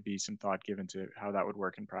would have to be some thought given to how that would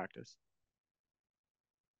work in practice.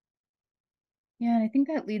 Yeah, and I think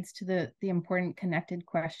that leads to the important connected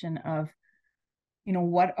question of, you know,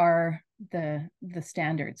 what are the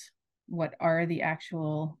standards? What are the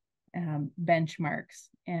actual benchmarks?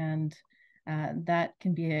 And that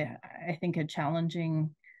can be, I think, a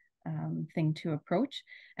challenging thing to approach.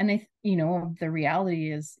 And you know, the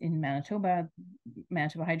reality is in Manitoba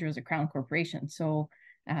Hydro is a Crown corporation. So,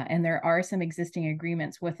 and there are some existing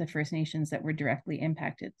agreements with the First Nations that were directly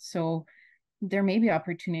impacted. So there may be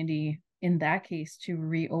opportunity in that case to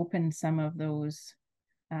reopen some of those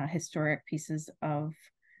historic pieces of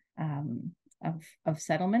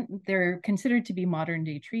settlement. They're considered to be modern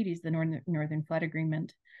day treaties, the Northern Flood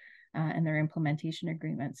Agreement and their implementation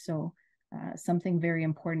agreements. So something very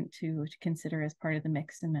important to consider as part of the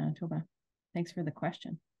mix in Manitoba. Thanks for the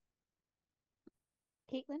question.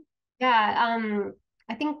 Kaitlyn? Yeah,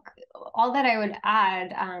 I think all that I would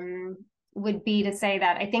add would be to say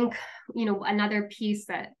that I think, you know, another piece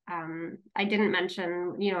that I didn't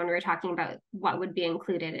mention, you know, when we were talking about what would be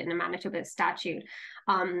included in a Manitoba statute,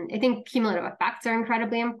 I think cumulative effects are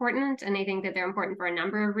incredibly important. And I think that they're important for a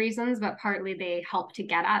number of reasons, but partly they help to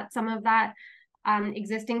get at some of that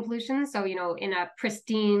existing pollution. So, you know, in a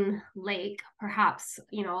pristine lake, perhaps,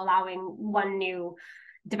 you know, allowing one new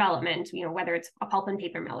development, you know, whether it's a pulp and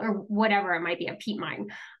paper mill or whatever it might be, a peat mine,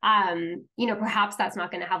 you know, perhaps that's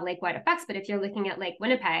not going to have lake-wide effects. But if you're looking at Lake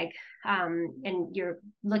Winnipeg and you're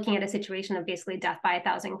looking at a situation of basically death by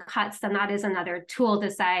 1,000 cuts, then that is another tool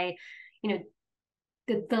to say, you know,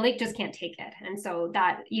 the lake just can't take it. And so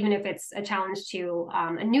that even if it's a challenge to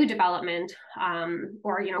a new development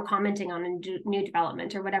or, you know, commenting on a new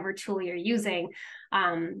development or whatever tool you're using,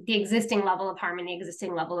 the existing level of harm and the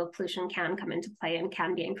existing level of pollution can come into play and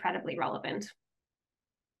can be incredibly relevant.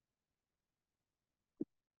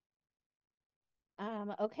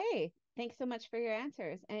 Okay, thanks so much for your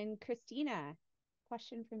answers. And Christina,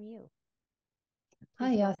 question from you.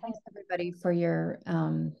 Hi, thanks everybody for your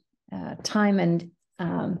time and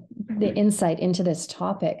the insight into this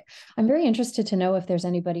topic. I'm very interested to know if there's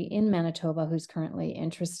anybody in Manitoba who's currently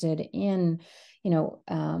interested in,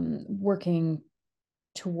 working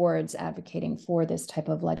towards advocating for this type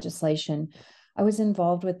of legislation. I was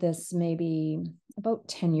involved with this maybe about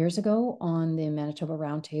 10 years ago on the Manitoba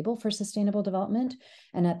Roundtable for Sustainable Development.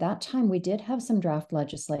 And at that time, we did have some draft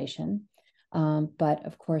legislation, but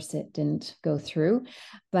of course it didn't go through.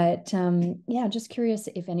 But yeah, just curious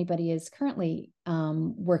if anybody is currently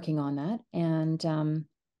working on that, and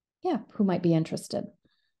yeah, who might be interested.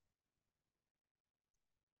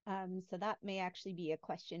 So that may actually be a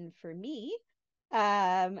question for me.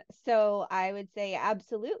 So I would say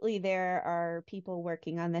absolutely there are people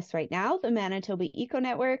working on this right now. The Manitoba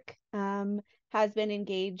Eco-Network has been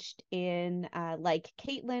engaged in, like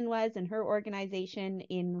Kaitlyn was and her organization,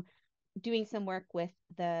 in doing some work with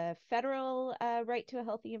the federal right to a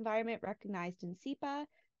healthy environment recognized in SEPA.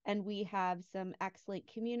 And we have some excellent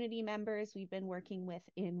community members we've been working with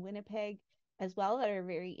in Winnipeg as well that are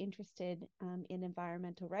very interested in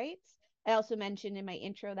environmental rights. I also mentioned in my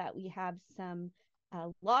intro that we have some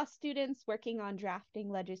law students working on drafting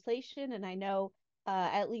legislation, and I know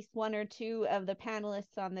at least one or two of the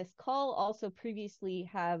panelists on this call also previously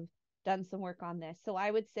have done some work on this. So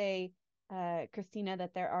I would say, Christina,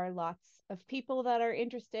 that there are lots of people that are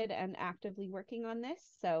interested and actively working on this.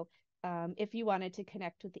 So if you wanted to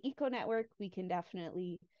connect with the Eco-Network, we can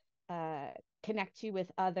definitely connect you with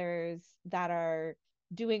others that are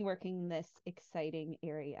doing work in this exciting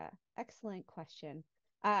area. Excellent question.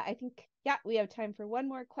 I think, yeah, we have time for one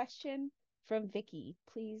more question from Vicky.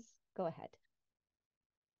 Please go ahead.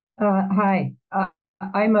 Hi,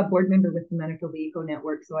 I'm a board member with the Manitoba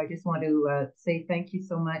Eco-Network, so I just want to say thank you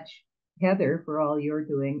so much, Heather, for all you're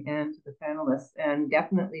doing, and to the panelists. And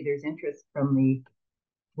definitely there's interest from the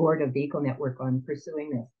board of the Eco-Network on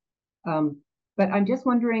pursuing this. But I'm just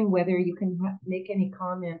wondering whether you can make any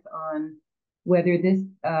comment on whether this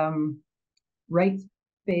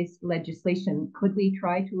rights-based legislation, could we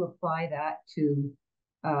try to apply that to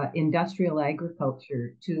industrial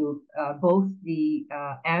agriculture, to both the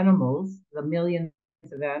animals, the millions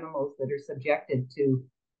of animals that are subjected to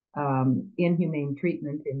inhumane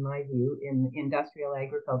treatment, in my view, in industrial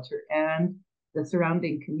agriculture, and the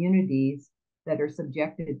surrounding communities that are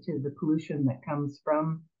subjected to the pollution that comes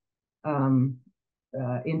from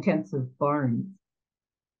intensive barns.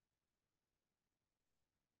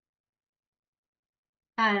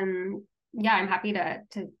 Yeah, I'm happy to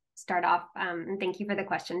start off. And thank you for the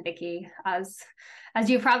question, Vicky. As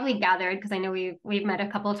you probably gathered, because I know we've met a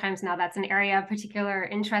couple of times now, that's an area of particular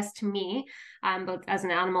interest to me, both as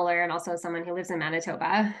an animal lawyer and also as someone who lives in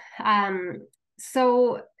Manitoba.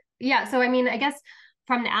 So yeah, so I mean, I guess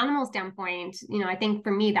from the animal standpoint, I think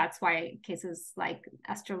for me, that's why cases like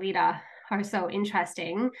Estrelita are so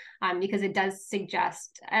interesting, because it does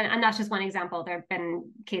suggest, and that's just one example. There have been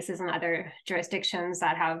cases in other jurisdictions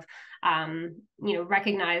that have,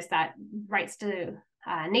 recognized that rights to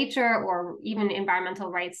nature, or even environmental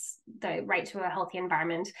rights, the right to a healthy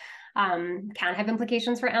environment, can have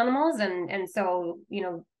implications for animals. And so,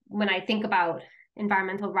 when I think about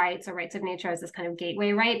environmental rights or rights of nature as this kind of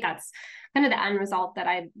gateway right, that's kind of the end result that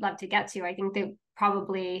I'd love to get to. I think that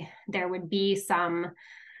probably there would be some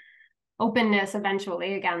openness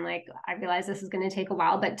eventually. Again, like, I realize this is going to take a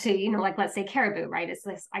while, but to, like, let's say caribou, right? It's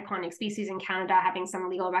this iconic species in Canada having some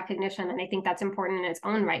legal recognition. And I think that's important in its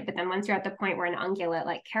own right. But then once you're at the point where an ungulate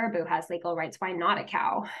like caribou has legal rights, why not a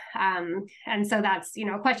cow? And so that's,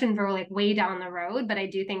 a question for like way down the road. But I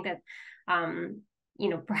do think that,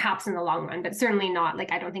 perhaps in the long run, but certainly not,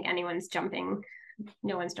 like, I don't think no one's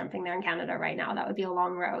jumping there in Canada right now. That would be a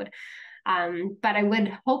long road. But I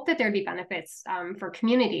would hope that there'd be benefits for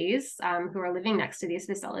communities who are living next to these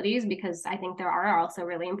facilities, because I think there are also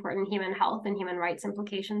really important human health and human rights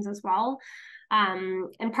implications as well.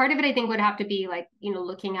 And part of it, I think, would have to be like,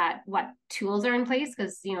 looking at what tools are in place,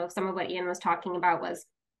 because, some of what Ian was talking about was,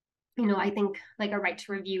 I think like a right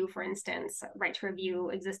to review, for instance, right to review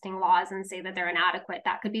existing laws and say that they're inadequate,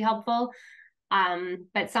 that could be helpful.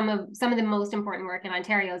 But some of the most important work in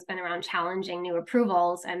Ontario has been around challenging new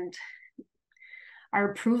approvals, and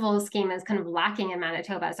our approval scheme is kind of lacking in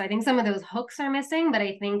Manitoba. So I think some of those hooks are missing, but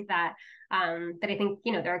I think that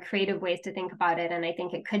there are creative ways to think about it. And I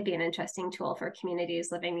think it could be an interesting tool for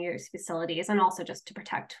communities living near facilities, and also just to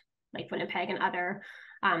protect like Winnipeg and other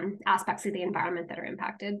aspects of the environment that are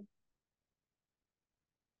impacted.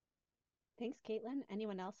 Thanks, Kaitlyn.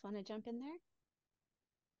 Anyone else want to jump in there?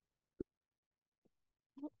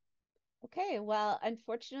 Okay, well,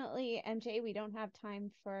 unfortunately, MJ, we don't have time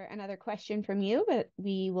for another question from you, but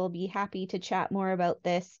we will be happy to chat more about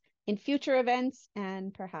this in future events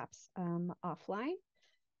and perhaps offline.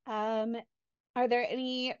 Are there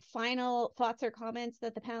any final thoughts or comments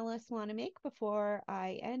that the panelists want to make before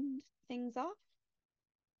I end things off?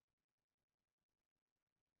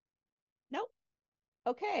 Nope.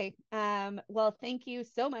 Okay. Well, thank you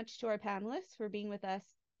so much to our panelists for being with us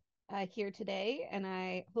here today, and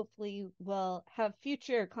I hopefully will have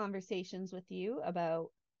future conversations with you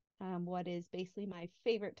about what is basically my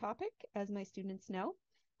favorite topic, as my students know.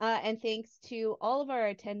 And thanks to all of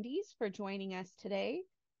our attendees for joining us today.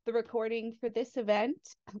 The recording for this event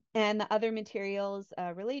and the other materials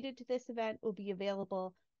related to this event will be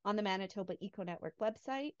available on the Manitoba Eco-Network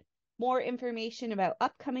website. More information about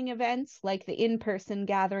upcoming events, like the in-person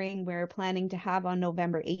gathering we're planning to have on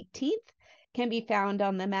November 18th, can be found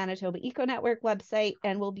on the Manitoba Eco-Network website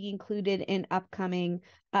and will be included in upcoming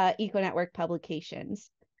Eco-Network publications.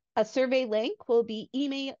 A survey link will be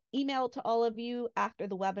emailed to all of you after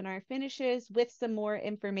the webinar finishes with some more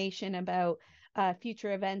information about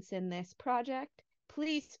future events in this project.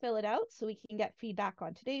 Please fill it out so we can get feedback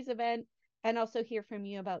on today's event and also hear from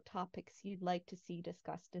you about topics you'd like to see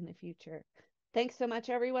discussed in the future. Thanks so much,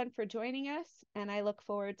 everyone, for joining us, and I look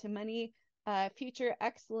forward to many future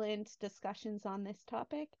excellent discussions on this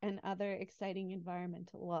topic and other exciting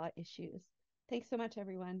environmental law issues. Thanks so much,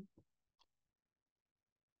 everyone.